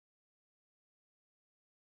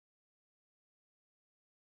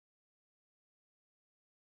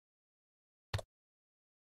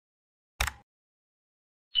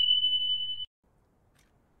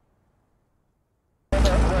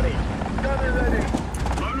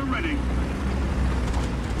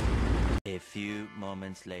A few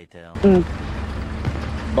moments later.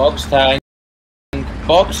 Box tank.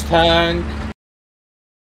 Box tank.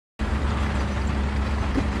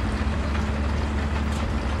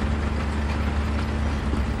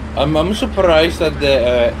 I'm surprised that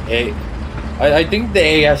the I think the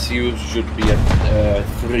ASU should be at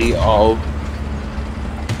 3-0.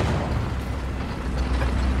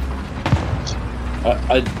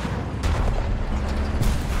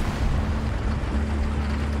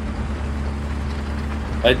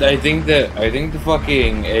 I think the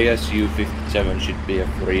fucking ASU 57 should be a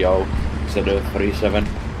 3-0 instead of 3-7.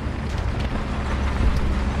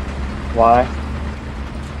 Why?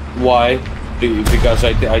 Why? Because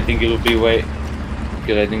I think it will be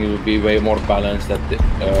way more balanced at the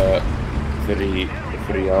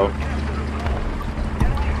 3-0.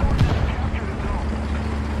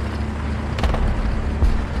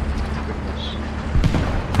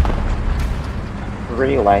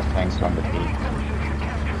 Really light tanks on the beat.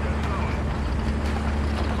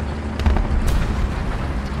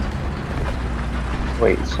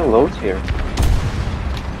 Wait, it's so low tier.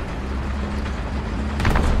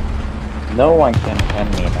 No one can end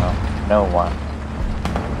me now. No one.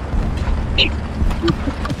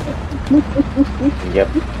 Yep.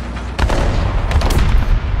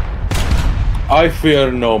 I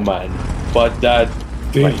fear no man, but that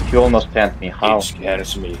thing. But you almost panned me. How? It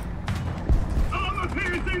scares me.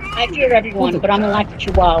 I fear everyone, but I'm like a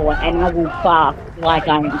chihuahua and I will bark like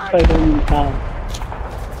I'm totally in control.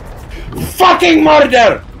 Fucking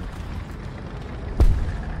murder!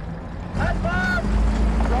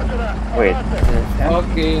 Wait.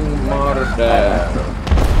 Fucking murder.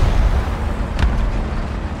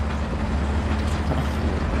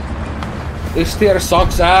 This tier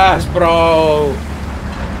sucks ass, bro.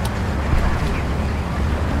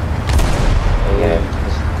 Yeah,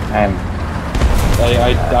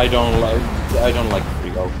 I don't like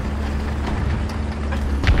 3-0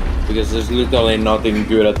 because there's literally nothing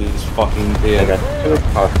good at this fucking tier. I got 2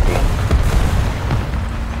 coffee.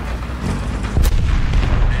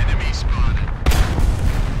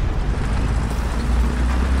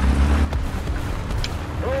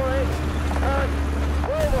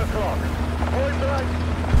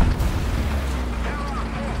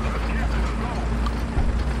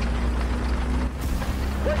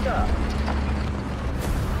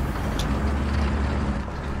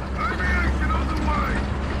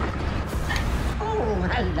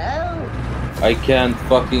 I can't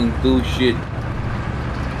fucking do shit.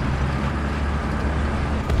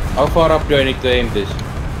 How far up do I need to aim this?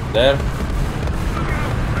 There?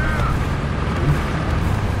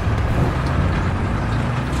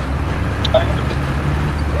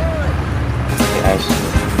 Nice.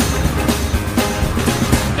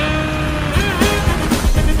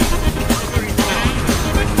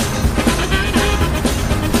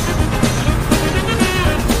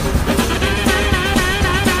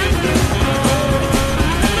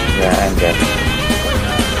 Yeah, I'm dead.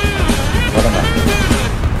 What am I?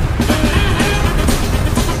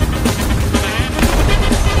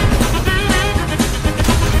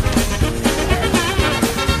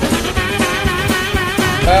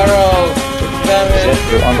 Arrow! Damn it! Is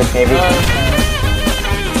you on the cable?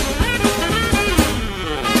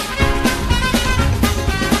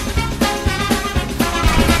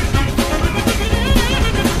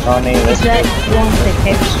 Tony, let's Is that one for the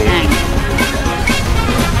heavy tank?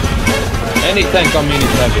 Any tank on me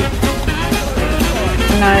is heavy.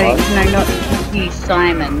 No, not you,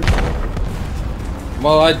 Simon.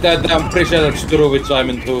 Well, I'm pretty sure that's true with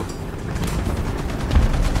Simon too.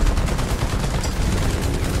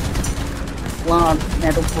 Large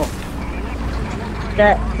metal pot.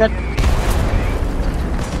 That.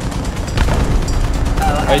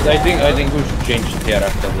 I think we should change tier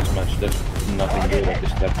after this match. There's nothing good at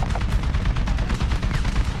this step.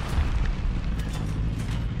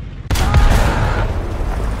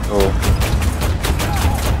 Oh.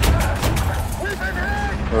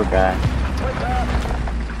 Poor guy.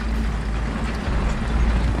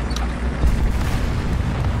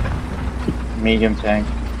 Medium tank.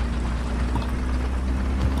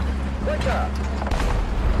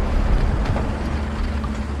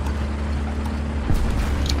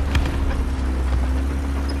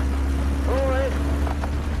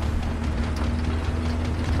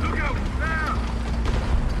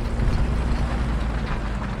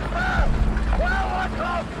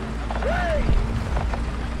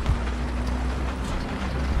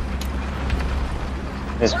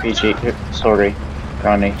 SPG, sorry,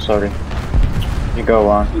 Ronnie, sorry. You go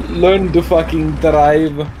on. Learn to fucking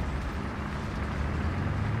drive.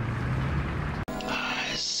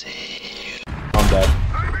 I see you. I'm dead.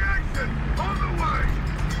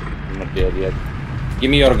 dead yet.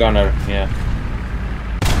 Give me your gunner, yeah.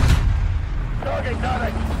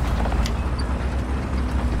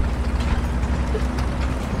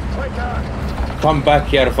 Come back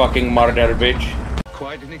here, fucking murder bitch.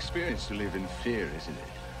 Quite an experience to live in fear, isn't it?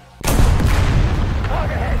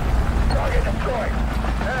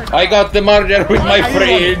 I got the murder with my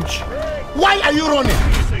fridge. Why are you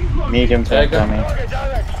running? Medium tank coming.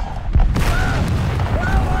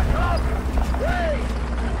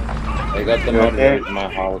 I got the murder with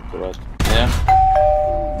my house, but yeah.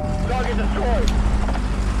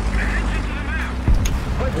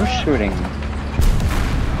 Who's shooting?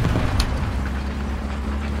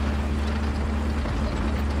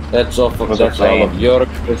 That's all of Was that's a all of plane.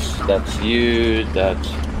 yours. That's you. That's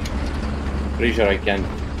pretty sure I can.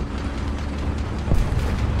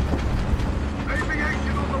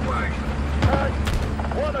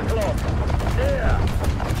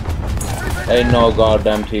 Ain't no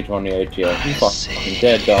goddamn T-28 here. You fucking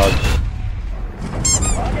dead dog.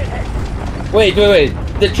 Wait.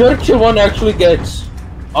 The Churchill one actually gets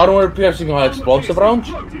armor-piercing high explosive rounds?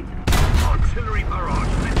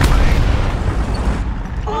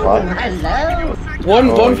 What? One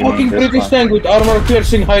Oh, you fucking mean this British one. tank with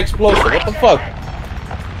armor-piercing high explosive. What the fuck?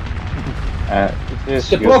 It is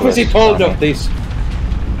The prophecy useless, told Johnny. of this.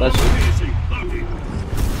 That's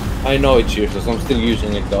I know it's useless. I'm still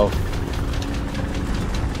using it though.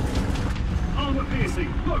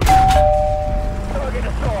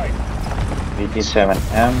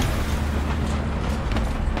 BT7M.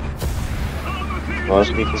 Was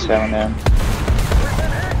BT7M.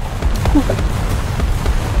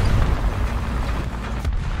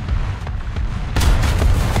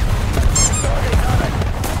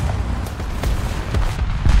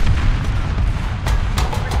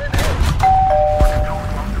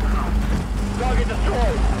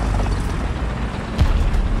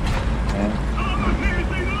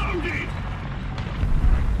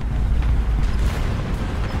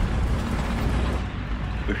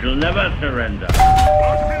 We shall never surrender.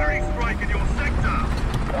 Artillery strike in your sector.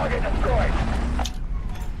 Target destroyed.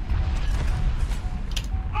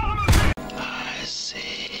 I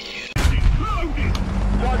see you.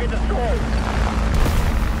 Target destroyed.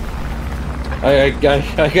 I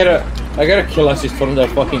got a kill assist from that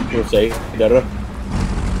fucking Crusader.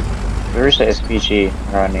 Where's the SPG,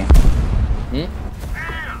 Ronnie?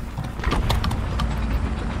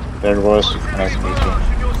 There was an SPG.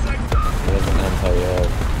 There's an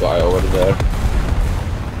anti-guy over there.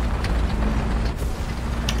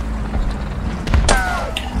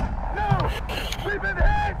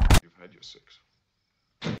 You've had your six.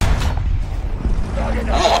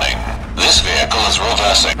 Warning. This vehicle is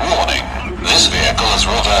reversing. Warning. This vehicle is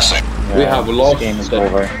reversing. We have This lost game is the-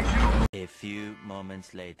 over. A few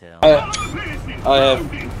moments later. I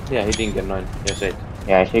have. Yeah, he didn't get 9. Yes, 8.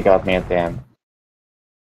 Yeah, he got me at the end.